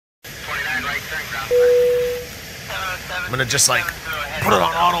I'm gonna just like put it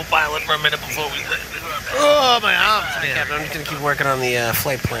on autopilot for a minute before we. Oh, my arms, man. Captain, I'm just gonna keep working on the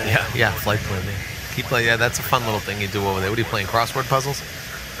flight plan. Yeah, flight plan. Man. Keep playing. Yeah, that's a fun little thing you do over there. What are you playing? Crossword puzzles?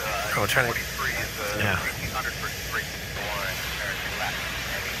 Oh, we're trying to. Yeah.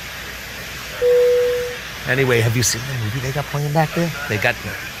 Anyway, have you seen the movie they got playing back there? They got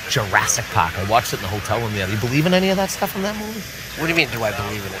Jurassic Park. I watched it in the hotel room the other. You believe in any of that stuff from that movie? What do you mean? Do I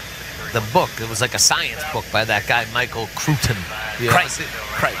believe in it? The book. It was like a science book by that guy Michael Crichton.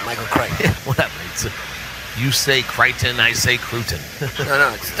 Michael Crichton. Whatever. You say Crichton, I say Crichton.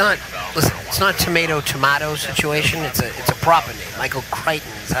 No, it's not. Listen, it's not tomato situation. It's a proper name. Michael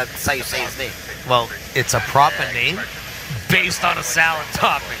Crichton. That's how you say his name. Well, it's a proper name based on a salad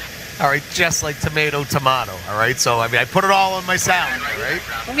topping. All right, just like tomato. All right, so I mean, I put it all on my salad. All right.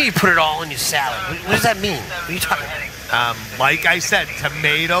 What do you mean you put it all in your salad? What does that mean? What are you talking about? Like I said,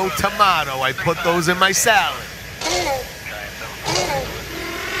 tomato. I put those in my salad.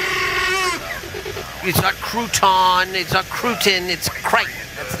 It's not crouton. It's not crouton. It's Crichton.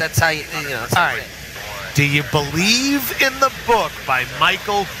 That's how you know. All right. Do you believe in the book by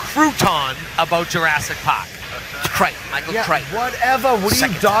Michael Crichton about Jurassic Park? Crichton. Michael Crichton. Whatever. What are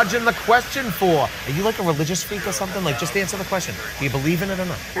you dodging the question for? Are you like a religious freak or something? Like, just answer the question. Do you believe in it or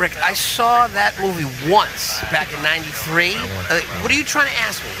not? Rick, I saw that movie once back in '93. What are you trying to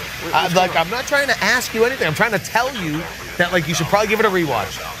ask me? I'm not trying to ask you anything. I'm trying to tell you that, like, you should probably give it a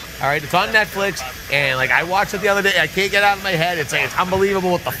rewatch. All right, it's on Netflix, and like I watched it the other day. I can't get it out of my head. It's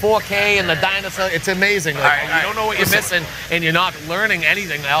unbelievable with the 4K and the dinosaur. It's amazing. Like, you don't know what you're missing, and you're not learning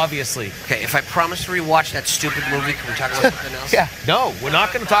anything, obviously. Okay, if I promise to rewatch that stupid movie, can we talk about something else? Yeah, no, we're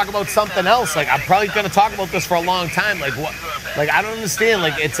not going to talk about something else. Like, I'm probably going to talk about this for a long time. Like, what? Like, I don't understand.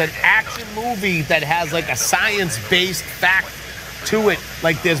 Like, it's an action movie that has like a science-based fact to it.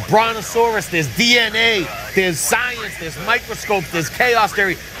 Like, there's brontosaurus, there's DNA, there's science, there's microscopes, there's chaos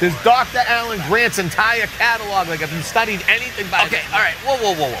theory, there's Dr. Alan Grant's entire catalog. Like, if you studied anything by Okay, all right,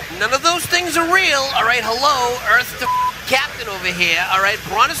 whoa. None of those things are real, all right? Hello, Earth to Captain over here, all right?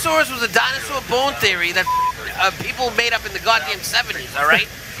 Brontosaurus was a dinosaur bone theory that people made up in the goddamn 70s, all right?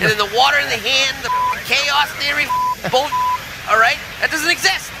 And then the water in the hand, the chaos theory, bull, all right? That doesn't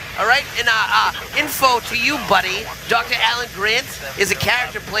exist. All right, and info to you, buddy. Dr. Alan Grant is a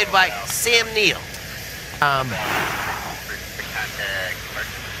character played by Sam Neill.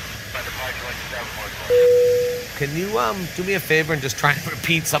 Can you do me a favor and just try and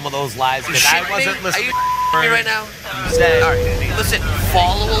repeat some of those lies? Because I wasn't listening. Are you me right now? You said. All right, listen,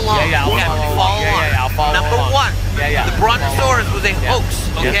 follow along. Yeah, I'll follow along. Yeah, I'll follow Number along. one, the Brontosaurus was a hoax,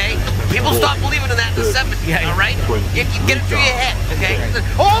 okay? People stopped believing in that in the 70s, all right? You get it through your head, okay?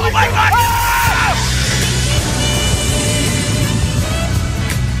 Oh, my God!